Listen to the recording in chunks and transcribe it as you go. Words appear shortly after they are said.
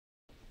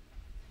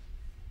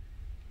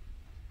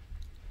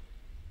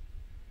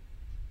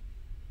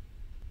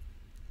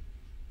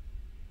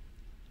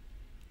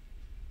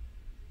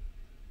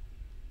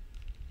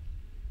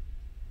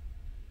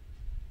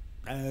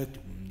Why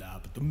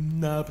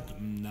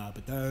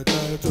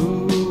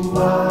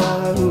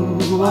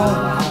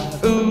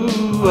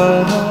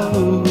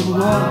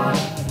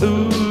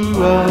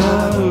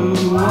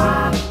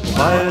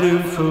do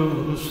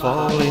fools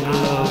fall in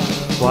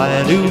love?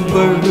 Why do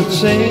birds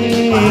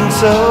sing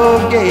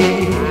so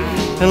gay?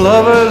 And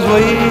lovers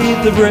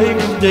wait the break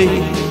of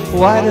day.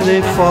 Why do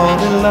they fall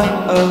in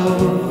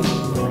love?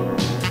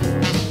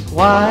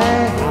 Why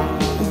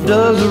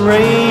does the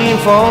rain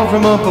fall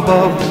from up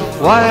above?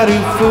 Why do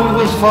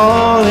fools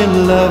fall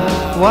in love?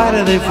 Why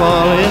do they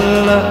fall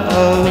in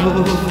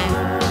love?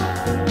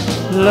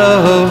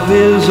 Love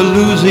is a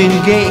losing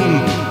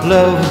game.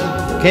 Love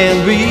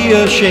can be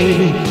a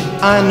shame.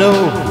 I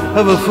know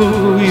of a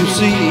fool you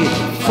see,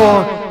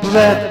 for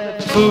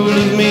that fool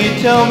is me.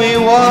 Tell me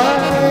why,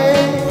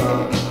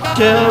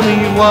 tell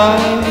me why,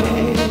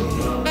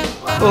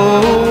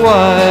 oh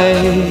why,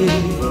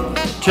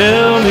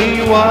 tell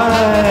me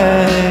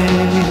why.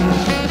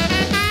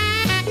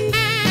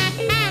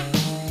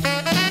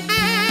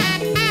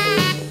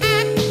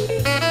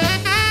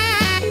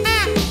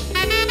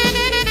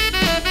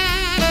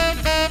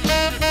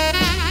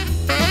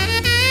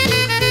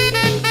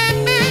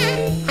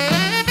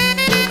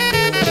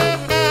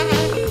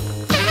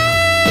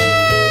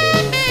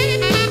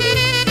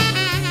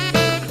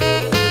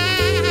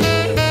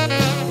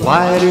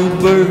 Why do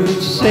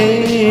birds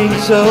sing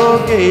so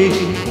gay,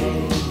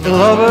 and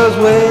lovers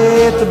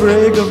wait the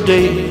break of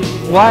day?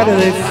 Why do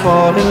they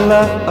fall in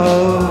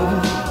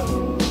love?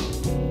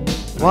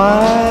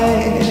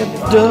 Why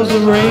does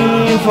the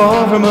rain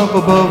fall from up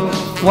above?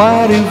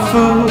 Why do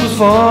fools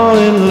fall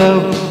in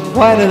love?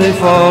 Why do they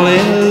fall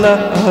in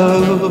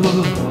love?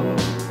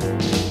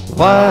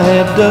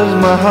 Why does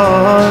my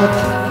heart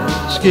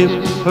skip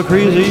a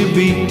crazy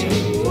beat?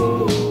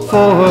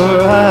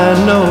 For I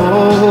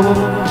know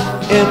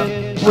it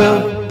will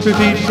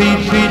repeat,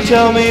 beat, beat.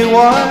 Tell me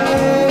why,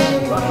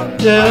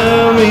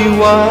 tell me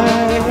why,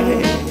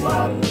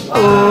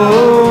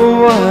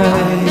 oh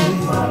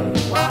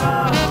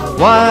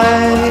why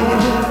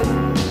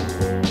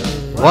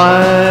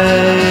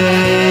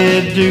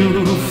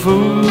do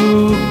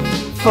fools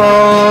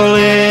fall